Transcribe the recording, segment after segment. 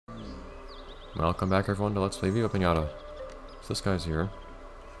Welcome back everyone to Let's Play Viva Piñata. So this guy's here.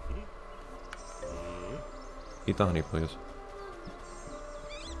 Eat the honey, please.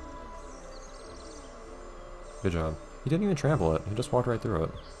 Good job. He didn't even trample it, he just walked right through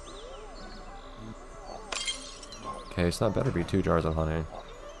it. Okay, so that better be 2 jars of honey.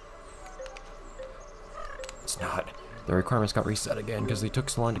 It's not. The requirements got reset again because they took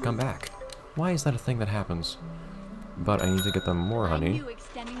so long to come back. Why is that a thing that happens? But I need to get them more honey,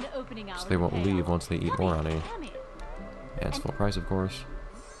 so they won't leave once they eat more honey. And it's full price, of course.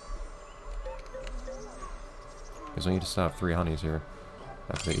 Because I need to still have 3 honeys here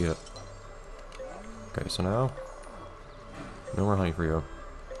after they eat it. Okay, so now, no more honey for you.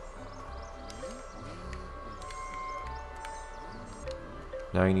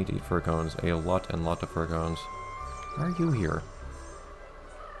 Now you need to eat fir cones. A lot and lot of fir cones. Why are you here?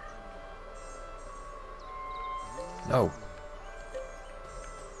 No.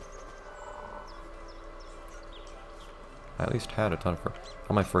 I at least had a ton of fir.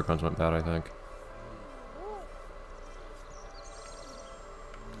 All my fir cones went bad, I think.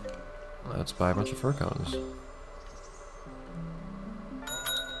 Let's buy a bunch of fir cones.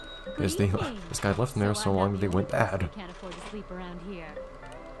 Because this guy left them there so long that they went bad.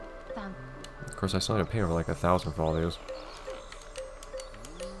 Of course, I still need to pay over like 1,000 for all these.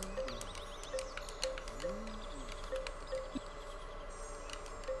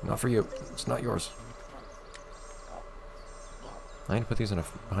 Not for you. It's not yours. I need to put these in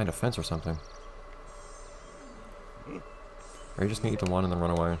behind a fence or something. Or you just need to eat the one and then run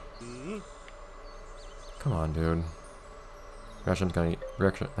away. Come on, dude. Gretchen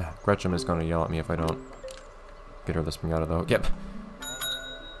is gonna yell at me if I don't get her this piñata, though. Yep.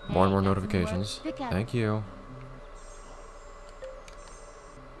 More and more notifications. Thank you.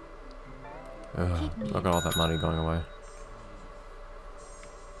 Ugh, look at all that money going away.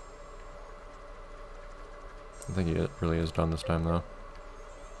 I think it really is done this time, though.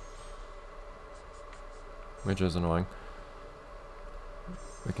 Which is annoying.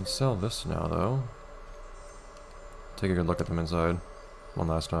 We can sell this now, though. Take a good look at them inside one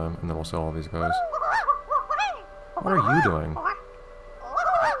last time, and then we'll sell all these guys. What are you doing?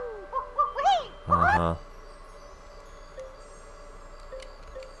 Uh-huh.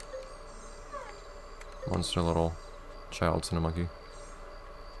 One's still a little child Cinemonkey.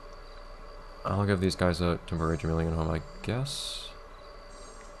 I'll give these guys a temporary chameleon home, I guess.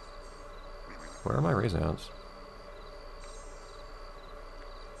 Where are my raisins?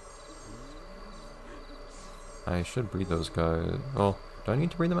 I should breed those guys. Well, do I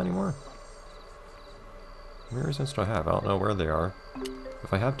need to breed them anymore? How many raisins do I have? I don't know where they are.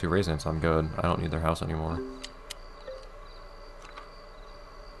 If I have 2 raisins, I'm good. I don't need their house anymore.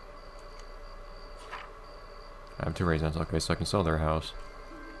 I have 2 raisins. Okay, so I can sell their house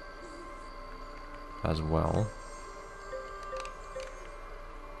as well.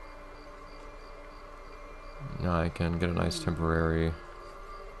 Now I can get a nice temporary...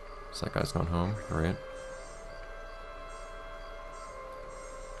 So that guy's gone home. Great.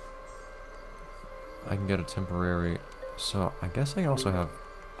 I can get a temporary... So, I guess I also have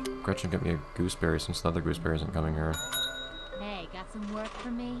Gretchen get me a gooseberry since the other gooseberry isn't coming here. Hey, got some work for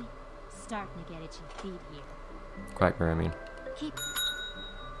me? Starting to get itchy feet here. Quackberry, I mean. Keep...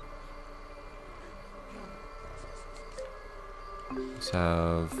 Let's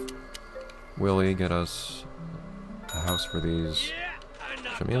have Willie get us a house for these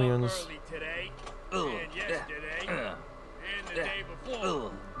chameleons.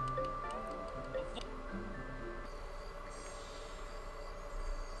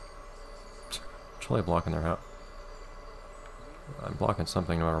 Totally blocking their house. I'm blocking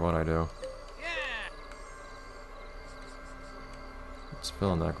something no matter what I do. Let's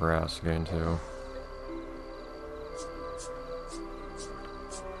fill in that grass again too.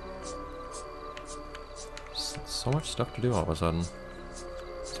 So much stuff to do all of a sudden.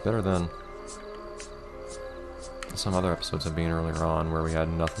 It's better than some other episodes have been earlier on where we had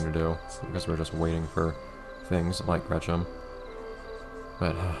nothing to do because we were just waiting for things like Gretchen.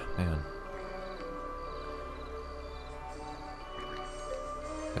 But, man.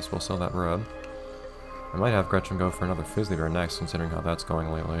 Guess we'll sell that bread. I might have Gretchen go for another Fizzly Bear next, considering how that's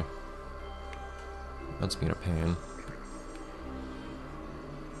going lately. That's being a pain.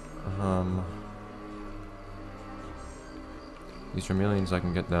 These chameleons, I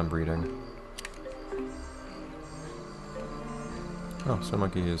can get them breeding. Oh,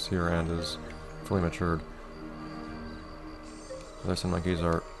 Cinemonkey is here and is fully matured. Other Cinemonkeys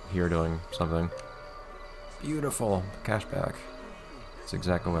are here doing something. Beautiful! Cashback. That's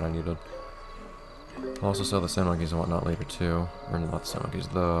exactly what I needed. I'll also sell the sand monkeys and whatnot later too. Or not the sand monkeys,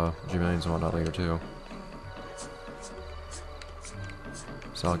 the Jamilians and whatnot later too.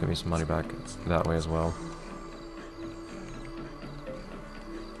 So I'll give me some money back that way as well.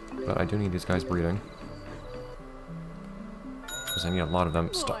 But I do need these guys breeding. Because I need a lot of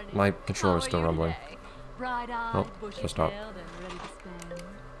them. My controller is still rumbling. Oh, just stop.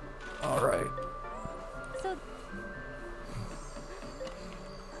 Alright.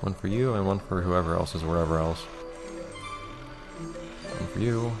 One for you and one for whoever else is wherever else. One for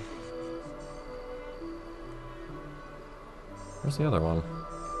you. Where's the other one?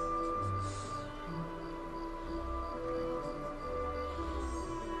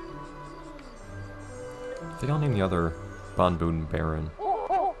 I think I'll name the other Bonboon Baron.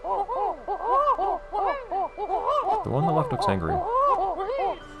 The one on the left looks angry.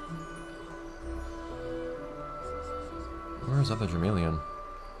 Where's the other Jamilian?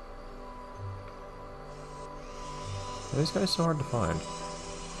 Are these guys so hard to find?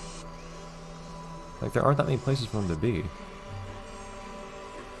 Like, there aren't that many places for them to be.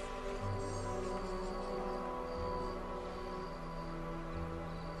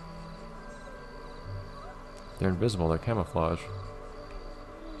 They're invisible, they're camouflage.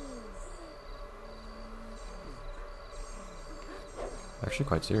 Actually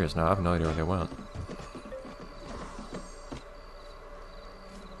quite serious now, I have no idea where they went.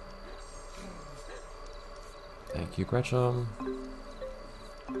 Thank you, Gretchen.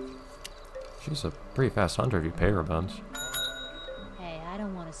 She's a pretty fast hunter if you pay her a bunch. Hey, I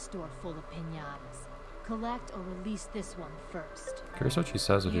don't want a store full of piñatas. Collect or release this one first. Curious what she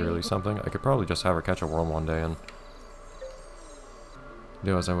says if you release something. I could probably just have her catch a worm one day and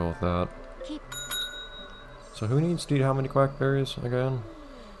do as I will with that. So who needs to eat how many quackberries again?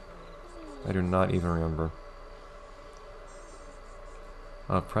 I do not even remember.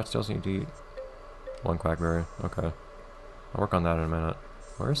 Pretzels need to eat one quackberry. Okay. I'll work on that in a minute.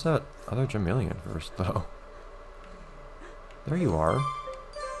 Where's that other Jamilian first, though? There you are.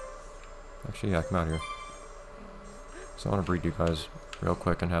 Actually, yeah, come out here. So I want to breed you guys real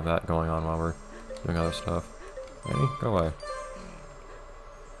quick and have that going on while we're doing other stuff. Hey, go away.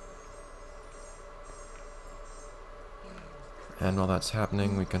 And while that's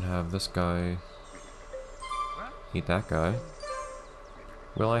happening, we can have this guy eat that guy.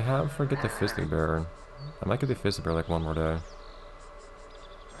 Will I forget the Fizzly Bear? I might give the Fizzly Bear like one more day.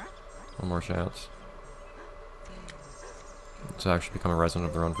 One more chance. To actually become a resident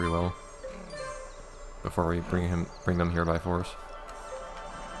of their own free will. Before we bring them here by force.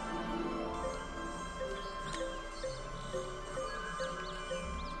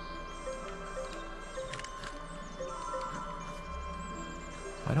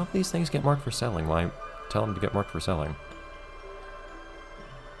 Why don't these things get marked for selling? Why tell them to get marked for selling?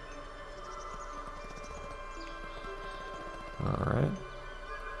 Alright.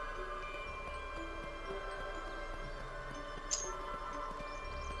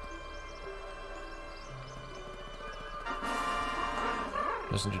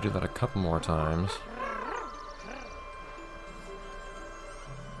 Just need to do that a couple more times.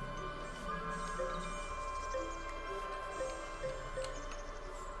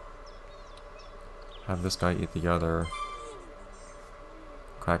 Have this guy eat the other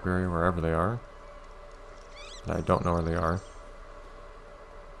quackberry wherever they are. And I don't know where they are.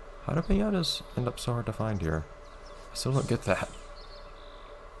 How do piñatas end up so hard to find here? I still don't get that.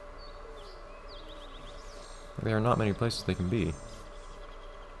 There are not many places they can be.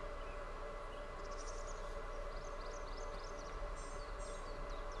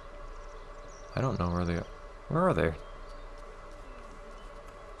 I don't know where they are. Where are they?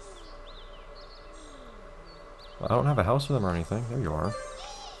 Well, I don't have a house for them or anything. There you are.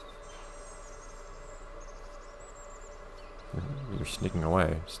 You're sneaking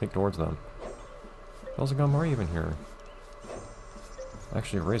away. Sneak towards them. Elzagum, why are you even here?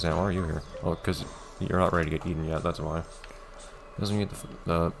 Actually, Raisin, why are you here? Oh, because you're not ready to get eaten yet, that's why. Doesn't need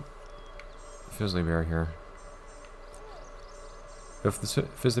the Fizzly Bear here. If the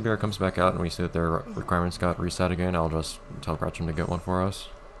Fizzly Bear comes back out and we see that their requirements got reset again, I'll just tell Gretchen to get one for us.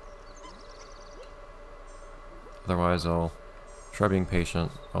 Otherwise, I'll try being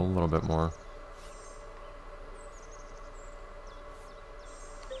patient a little bit more.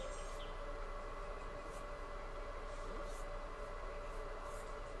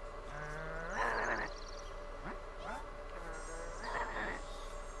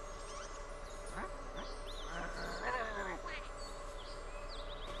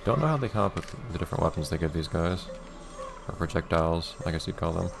 Don't know how they come up with the different weapons they give these guys. Or projectiles, I guess you'd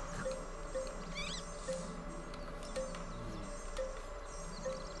call them.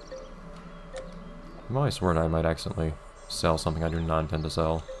 I'm always worried I might accidentally sell something I do not intend to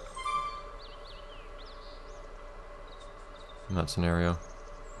sell. In that scenario.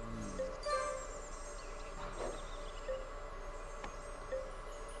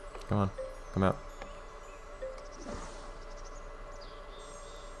 Come on, come out.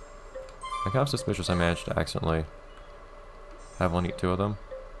 I'm kind of suspicious I managed to accidentally have one eat 2 of them.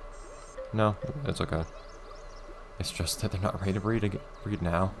 No, it's okay. It's just that they're not ready to breed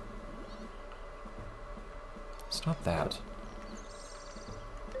now. Stop that.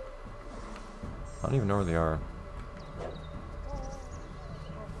 I don't even know where they are.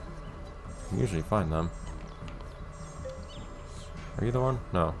 I usually find them. Are you the one?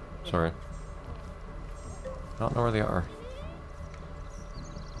 No. Sorry. I don't know where they are.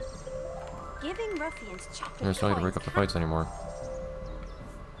 Giving ruffians chocolate There's no way to break up the fights anymore.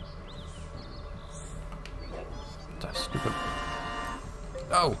 That's stupid.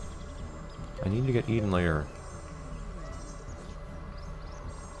 Oh! I need to get eaten later.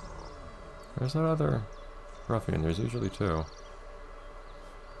 Where's that other ruffian? There's usually 2.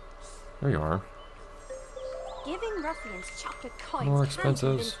 There you are. Giving ruffians chocolate coins. More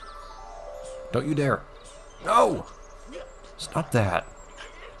expenses. Don't you dare! No! Stop that!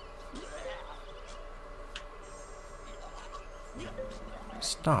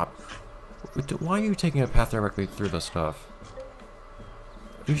 Stop. Why are you taking a path directly through the stuff?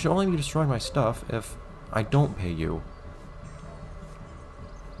 You should only be destroying my stuff if I don't pay you.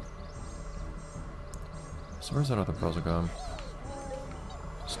 So where's that other puzzle gone?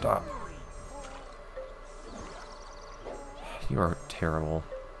 Stop. You are terrible.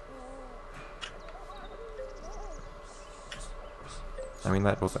 I mean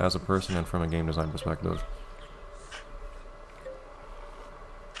that both as a person and from a game design perspective.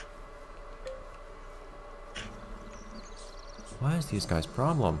 What is these guys'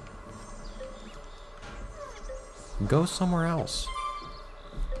 problem? Go somewhere else.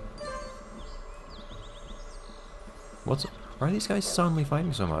 Why are these guys suddenly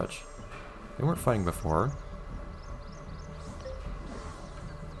fighting so much? They weren't fighting before.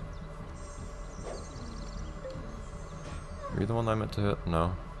 Are you the one I meant to hit? No.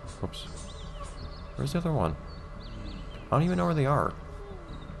 Whoops. Where's the other one? I don't even know where they are.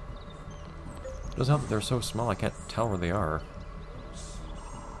 It doesn't help that they're so small I can't tell where they are.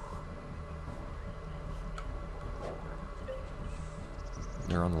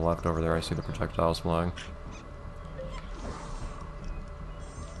 They're on the left over there. I see the projectiles flying.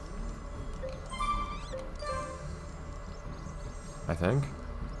 I think.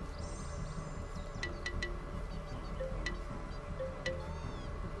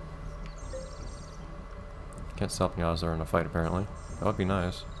 Can't stop Piñatas are in a fight, apparently. That would be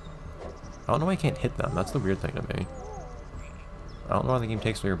nice. I don't know why I can't hit them. That's the weird thing to me. I don't know why the game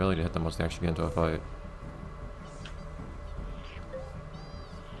takes away your ability to hit them once they actually get into a fight.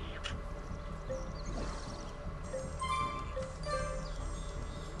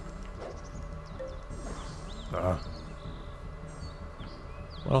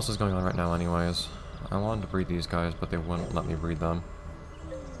 What else is going on right now anyways? I wanted to breed these guys, but they wouldn't let me breed them.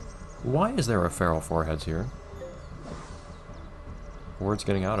 Why is there a feral foreheads here? Word's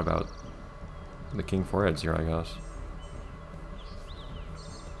getting out about the king foreheads here, I guess.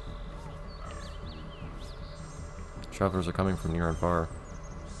 Travelers are coming from near and far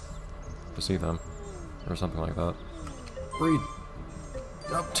to see them, or something like that. Breed!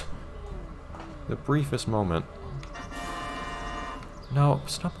 Nope. The briefest moment. No,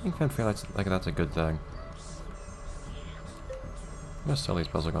 stop being fanfare like that's a good thing. I'm gonna sell these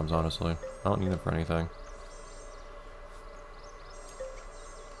puzzle gums, honestly. I don't need them for anything.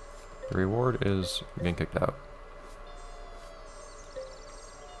 The reward is getting kicked out.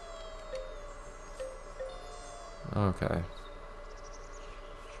 Okay.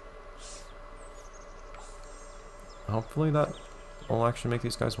 Hopefully that will actually make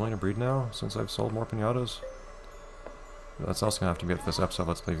these guys willing to breed now, since I've sold more piñatas. That's also gonna have to be it for this episode.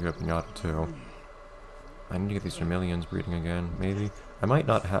 Let's play Viva Piñata too. I need to get these Jamilians breeding again, maybe. I might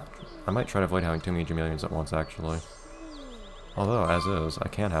try to avoid having too many Jamilians at once, actually. Although, as is, I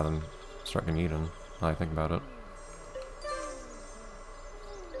can have them start getting eaten, now I think about it.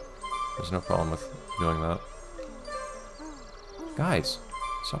 There's no problem with doing that. Guys,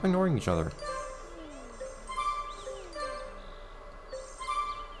 stop ignoring each other.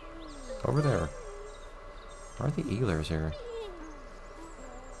 Over there. Why are the eaglers here?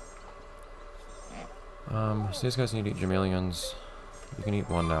 So these guys need to eat Jamilians. You can eat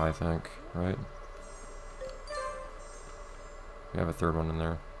one now, I think, right? We have a third one in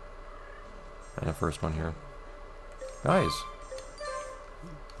there. And a first one here. Guys!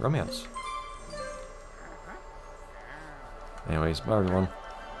 Romance. Anyways, bye everyone.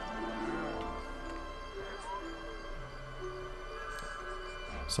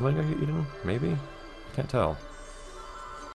 Somebody gonna get eaten? Maybe? I can't tell.